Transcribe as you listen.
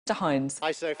Mr Hinds,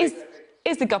 Hi, Sophie.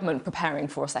 is the government preparing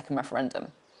for a second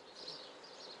referendum?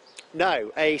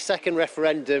 No, a second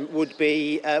referendum would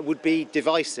be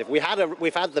divisive. We've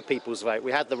had the people's vote,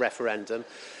 we had the referendum,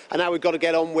 and now we've got to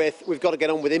get on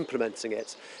with implementing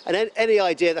it. And any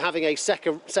idea that having a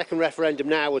second referendum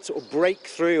now would sort of break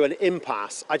through an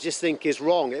impasse, I just think is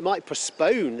wrong. It might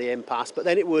postpone the impasse, but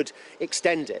then it would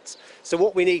extend it. So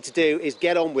what we need to do is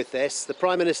get on with this. The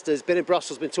Prime Minister's been in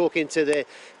Brussels, been talking to the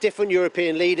different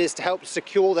European leaders to help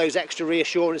secure those extra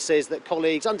reassurances that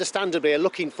colleagues understandably are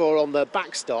looking for on the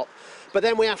backstop. But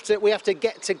then we have to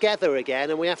get together again,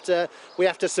 and we have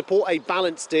to support a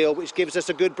balanced deal which gives us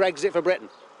a good Brexit for Britain.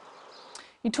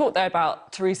 You talked there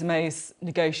about Theresa May's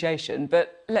negotiation,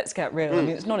 but let's get real. I mean,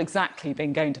 it's not exactly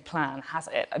been going to plan, has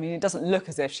it? I mean, it doesn't look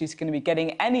as if she's going to be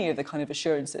getting any of the kind of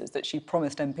assurances that she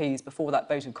promised MPs before that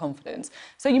vote of confidence.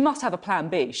 So you must have a plan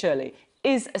B, surely.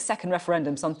 Is a second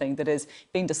referendum something that is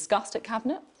being discussed at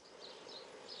Cabinet?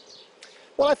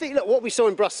 Well, I think what we saw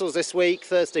in Brussels this week,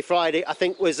 Thursday, Friday, I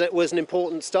think was an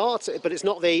important start, but it's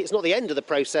not the end of the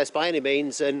process by any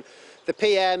means. And the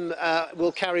PM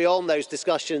will carry on those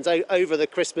discussions over the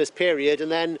Christmas period,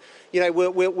 and then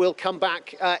we'll come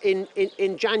back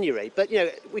in January. But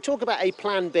we talk about a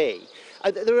plan B.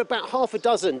 There are about half a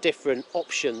dozen different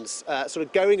options sort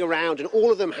of going around, and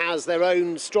all of them has their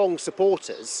own strong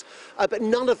supporters, but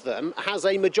none of them has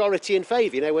a majority in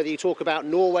favour. Whether you talk about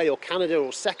Norway or Canada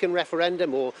or second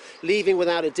referendum or leaving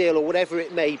without a deal or whatever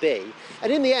it may be.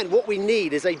 And in the end, what we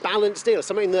need is a balanced deal,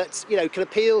 something that can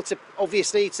appeal to,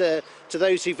 obviously, to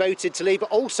those who voted to leave,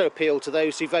 but also appeal to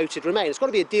those who voted remain. It's got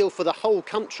to be a deal for the whole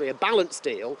country, a balanced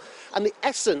deal. And the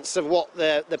essence of what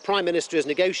the Prime Minister has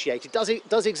negotiated does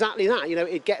exactly that.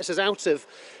 It gets us out of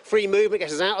free movement,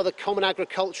 gets us out of the common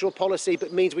agricultural policy,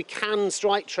 but means we can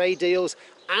strike trade deals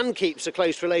and keeps a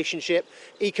close relationship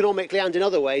economically and in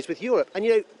other ways with Europe.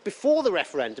 And before the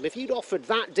referendum, if you'd offered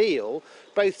that deal,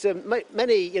 both to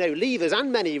many leavers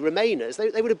and many remainers,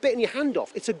 they would have bitten your hand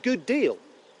off. It's a good deal.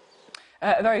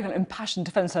 A very kind of impassioned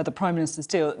defence of the Prime Minister's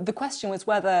deal. The question was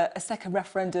whether a second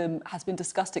referendum has been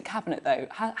discussed at Cabinet, though.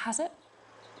 Has it?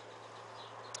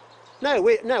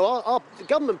 No, our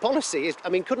government policy is,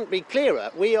 couldn't be clearer.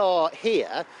 We are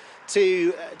here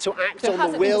to act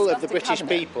on the will of the British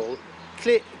people.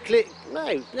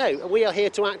 No, we are here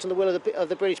to act on the will of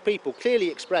the British people, clearly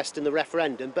expressed in the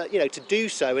referendum, but to do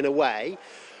so in a way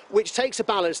which takes a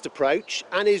balanced approach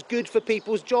and is good for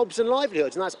people's jobs and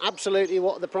livelihoods, and that's absolutely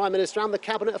what the Prime Minister and the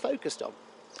Cabinet are focused on.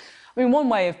 I mean, one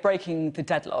way of breaking the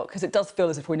deadlock, because it does feel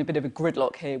as if we're in a bit of a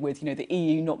gridlock here with, the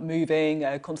EU not moving,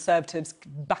 Conservatives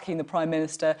backing the Prime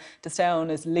Minister to stay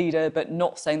on as leader, but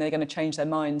not saying they're going to change their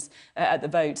minds at the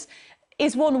votes.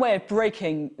 Is one way of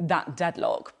breaking that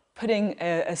deadlock putting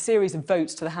a series of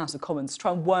votes to the House of Commons to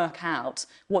try and work out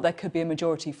what there could be a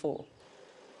majority for?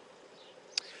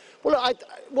 Well,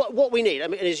 what we need,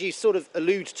 as you sort of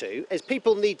allude to, is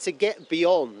people need to get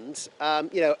beyond,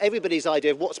 everybody's idea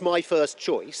of what's my first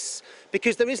choice,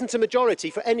 because there isn't a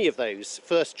majority for any of those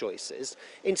first choices.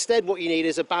 Instead, what you need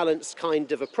is a balanced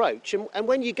kind of approach. And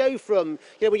when you go from,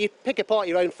 when you pick apart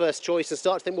your own first choice and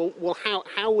start to think, well,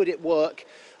 how would it work?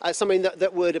 Something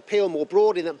that would appeal more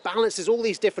broadly, that balances all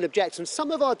these different objectives. And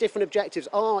some of our different objectives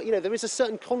are, there is a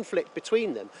certain conflict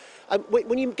between them.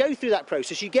 When you go through that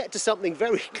process, you get to something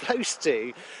very close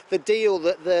to the deal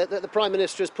that the Prime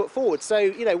Minister has put forward.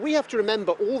 So, we have to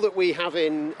remember all that we have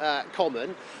in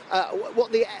common,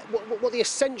 what the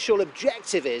essential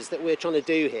objective is that we're trying to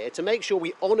do here, to make sure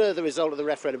we honour the result of the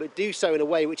referendum, but do so in a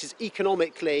way which is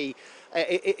economically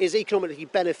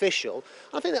beneficial.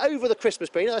 I think that over the Christmas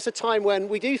period, that's a time when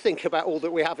we do think about all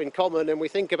that we have in common, and we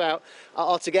think about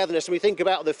our togetherness, and we think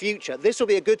about the future. This will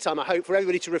be a good time, I hope, for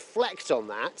everybody to reflect on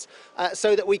that,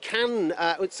 so that we can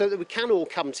all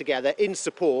come together in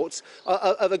support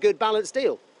of a good balanced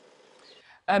deal.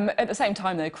 At the same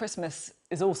time, though, Christmas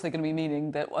is also going to be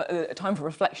meaning that a time for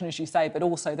reflection, as you say, but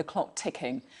also the clock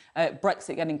ticking,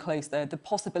 Brexit getting closer, the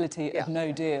possibility of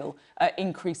no deal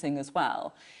increasing as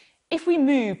well. If we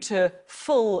move to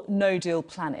full no-deal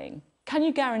planning, can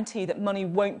you guarantee that money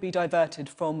won't be diverted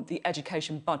from the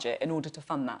education budget in order to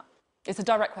fund that? It's a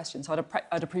direct question, so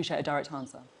I'd appreciate a direct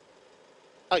answer.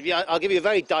 Yeah, I'll give you a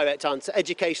very direct answer.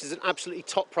 Education is an absolutely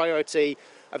top priority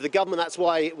of the government. That's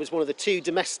why it was one of the two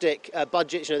domestic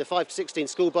budgets. The 5 to 16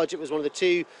 school budget was one of the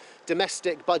two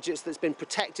domestic budgets that's been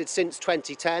protected since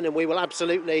 2010, and we will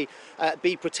absolutely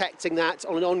be protecting that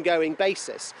on an ongoing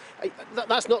basis.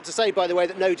 That's not to say, by the way,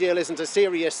 that no deal isn't a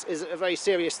very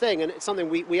serious thing, and it's something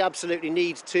we absolutely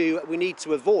need to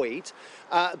avoid.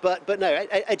 But no,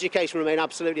 education will remain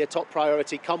absolutely a top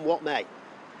priority, come what may.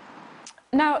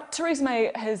 Now, Theresa May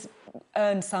has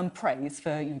earned some praise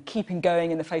for keeping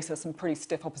going in the face of some pretty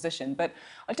stiff opposition. But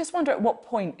I just wonder at what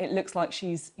point it looks like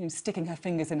she's sticking her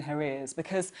fingers in her ears,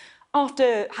 because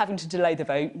after having to delay the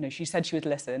vote, she said she would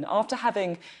listen. After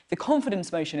having the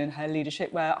confidence motion in her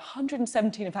leadership, where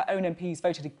 117 of her own MPs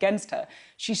voted against her,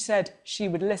 she said she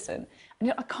would listen.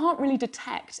 And I can't really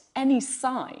detect any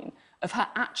sign of her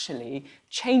actually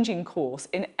changing course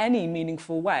in any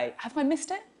meaningful way. Have I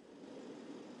missed it?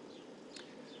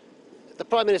 The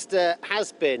Prime Minister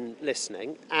has been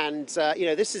listening, and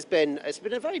it's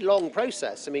been a very long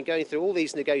process. I mean, going through all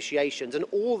these negotiations, and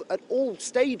at all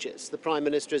stages, the Prime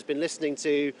Minister has been listening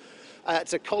to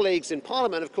colleagues in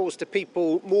Parliament, of course, to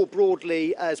people more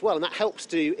broadly as well, and that helps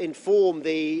to inform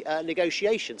the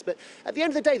negotiations. But at the end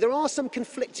of the day, there are some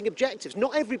conflicting objectives.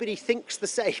 Not everybody thinks the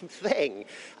same thing,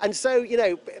 and so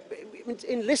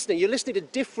in listening, you're listening to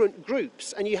different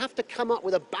groups, and you have to come up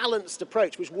with a balanced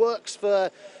approach which works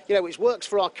for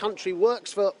our country,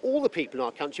 works for all the people in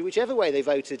our country, whichever way they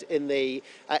voted in the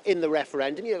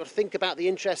referendum. You've got to think about the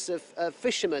interests of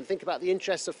fishermen, think about the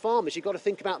interests of farmers. You've got to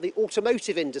think about the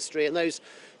automotive industry and those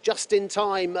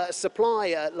just-in-time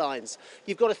supply lines.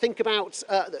 You've got to think about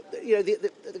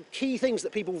the key things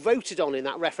that people voted on in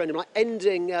that referendum, like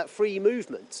ending free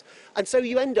movement. And so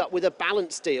you end up with a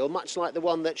balanced deal, much like the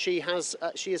one that she has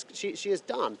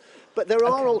done. But there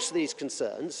are also these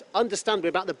concerns, understandably,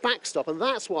 about the backstop, and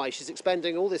that's why she's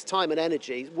expending all this time and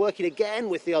energy working again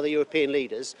with the other European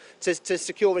leaders to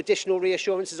secure additional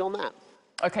reassurances on that.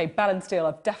 OK, balanced deal.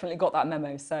 I've definitely got that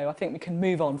memo, so I think we can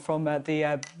move on from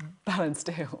the balanced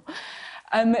deal.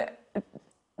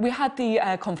 We had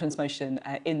the confidence motion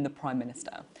in the Prime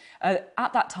Minister.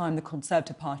 At that time, the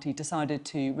Conservative Party decided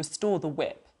to restore the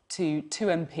whip to 2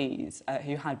 MPs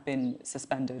who had been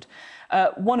suspended.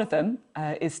 One of them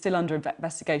is still under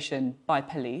investigation by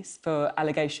police for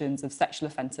allegations of sexual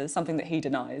offences, something that he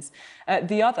denies.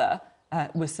 The other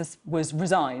was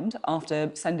resigned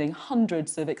after sending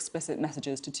hundreds of explicit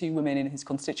messages to 2 women in his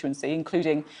constituency,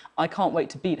 including, "I can't wait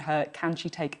to beat her, can she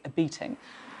take a beating?"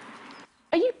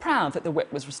 Are you proud that the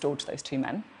whip was restored to those 2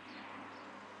 men?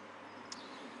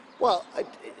 Well,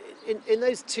 in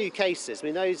those 2 cases, I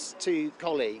mean, those 2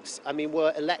 colleagues, I mean,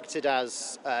 were elected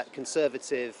as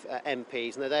Conservative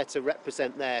MPs, and they're there to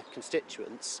represent their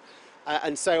constituents.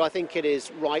 And so I think it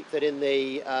is right that in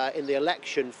the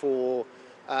election for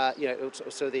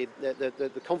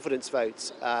the confidence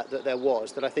vote that there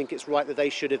was, that I think it's right that they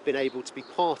should have been able to be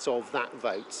part of that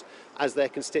vote as their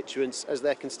constituents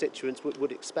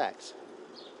would expect.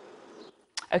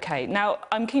 OK, now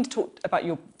I'm keen to talk about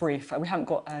your brief. We haven't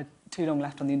got too long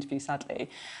left on the interview, sadly.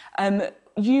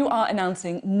 You are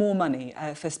announcing more money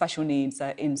for special needs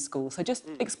in schools. So just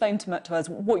explain to us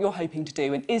what you're hoping to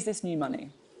do, and is this new money?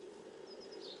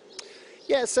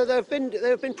 Yeah, so there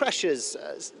have been pressures,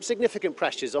 significant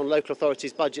pressures on local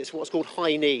authorities' budgets for what's called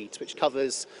high needs, which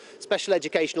covers special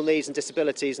educational needs and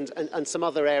disabilities and some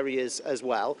other areas as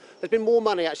well. There's been more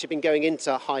money actually been going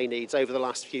into high needs over the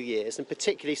last few years, and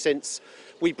particularly since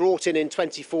we brought in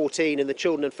 2014 in the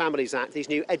Children and Families Act these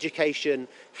new education,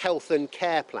 health and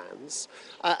care plans.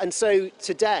 And so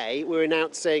today we're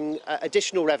announcing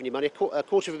additional revenue money,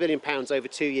 £250 million over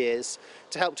 2 years,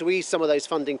 to help to ease some of those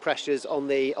funding pressures on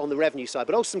the revenue side,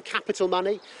 but also some capital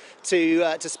money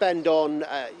to spend on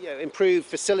improved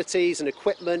facilities and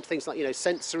equipment, things like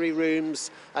sensory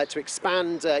rooms, to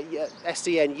expand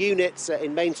SEN units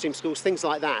in mainstream schools, things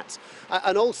like that,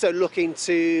 and also looking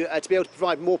to be able to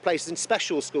provide more places in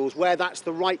special schools where that's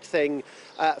the right thing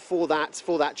for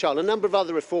that child. A number of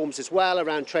other reforms as well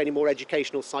around training more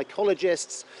educational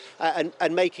psychologists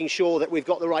and making sure that we've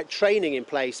got the right training in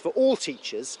place for all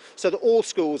teachers, so that all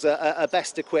schools are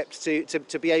best equipped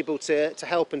to be able to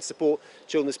help and support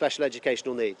children with special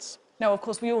educational needs. Now, of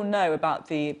course, we all know about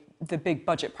the big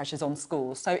budget pressures on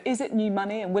schools. So is it new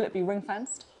money, and will it be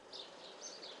ring-fenced?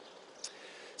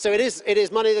 So it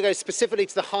is money that goes specifically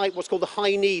to what's called the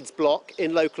high needs block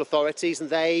in local authorities, and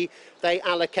they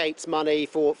allocate money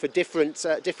for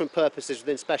different purposes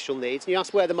within special needs. And you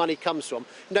ask where the money comes from.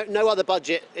 No other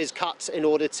budget is cut in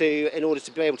order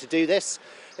to be able to do this.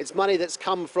 It's money that's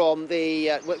come from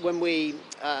when we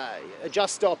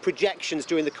adjust our projections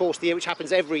during the course of the year, which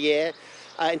happens every year,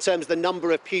 in terms of the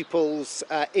number of pupils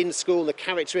in school and the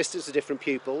characteristics of different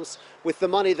pupils. With the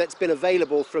money that's been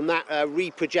available from that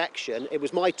reprojection, it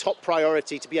was my top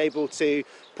priority to be able to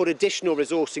put additional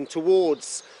resourcing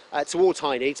towards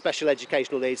high needs, special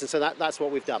educational needs, and so that's what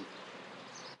we've done.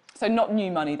 So not new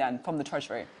money then from the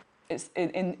Treasury? It's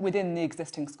within the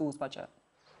existing schools budget?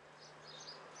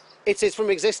 It is from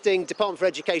existing Department for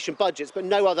Education budgets, but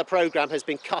no other programme has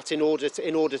been cut in order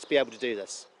to be able to do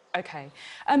this. OK.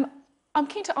 I'm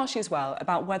keen to ask you as well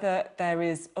about whether there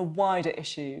is a wider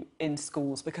issue in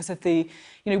schools because of the,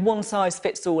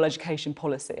 one-size-fits-all education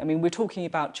policy. I mean, we're talking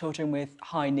about children with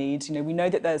high needs. We know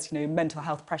that there's, mental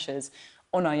health pressures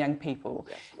on our young people.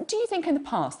 Yes. Do you think in the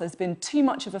past there's been too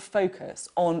much of a focus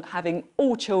on having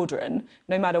all children,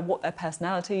 no matter what their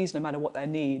personalities, no matter what their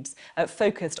needs,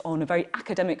 focused on a very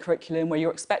academic curriculum where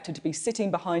you're expected to be sitting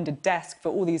behind a desk for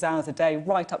all these hours a day,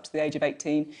 right up to the age of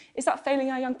 18? Is that failing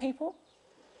our young people?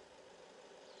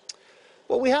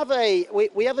 Well, we have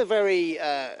a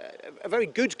very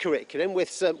good curriculum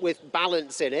with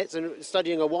balance in it and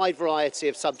studying a wide variety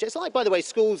of subjects. Like, by the way,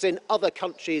 schools in other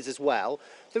countries as well.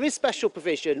 There is special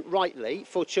provision, rightly,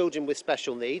 for children with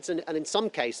special needs, and in some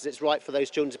cases it's right for those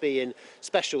children to be in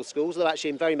special schools, though actually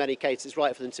in very many cases it's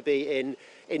right for them to be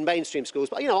in mainstream schools.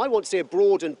 But, I want to see a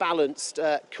broad and balanced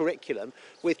curriculum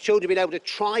with children being able to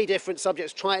try different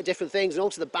subjects, try different things, and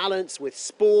also the balance with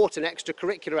sport and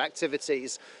extracurricular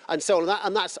activities and so on.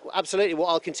 And that's absolutely what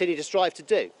I'll continue to strive to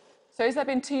do. So has there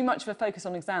been too much of a focus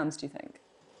on exams, do you think?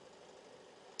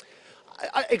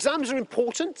 Exams are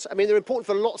important. I mean, they're important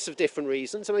for lots of different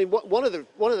reasons. I mean, one of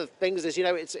the things is,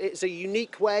 it's a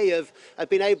unique way of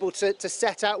being able to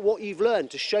set out what you've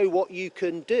learned, to show what you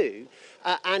can do,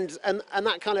 and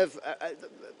that kind of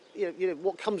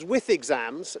what comes with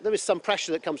exams. There is some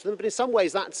pressure that comes to them, but in some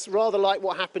ways that's rather like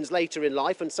what happens later in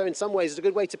life, and so in some ways it's a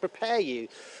good way to prepare you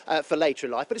for later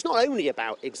in life. But it's not only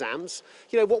about exams.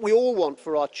 What we all want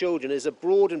for our children is a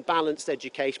broad and balanced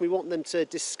education. We want them to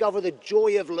discover the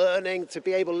joy of learning, to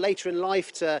be able later in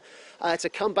life to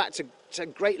come back to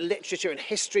great literature and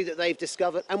history that they've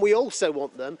discovered, and we also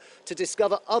want them to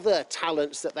discover other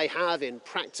talents that they have in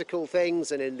practical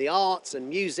things and in the arts and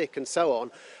music and so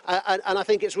on. And I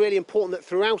think it's really important that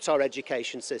throughout our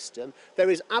education system there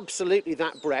is absolutely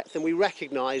that breadth, and we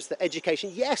recognise that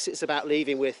education, yes, it's about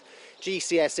leaving with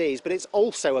GCSEs, but it's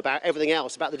also about everything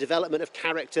else, about the development of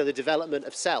character, the development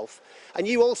of self. And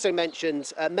you also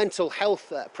mentioned mental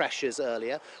health pressures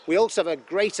earlier. We also have a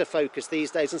greater focus these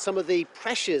days on some of the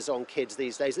pressures on kids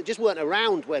these days that just weren't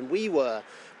around when we were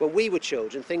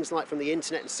children, things like from the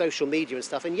internet and social media and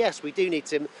stuff. And yes, we do need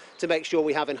to make sure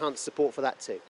we have enhanced support for that too.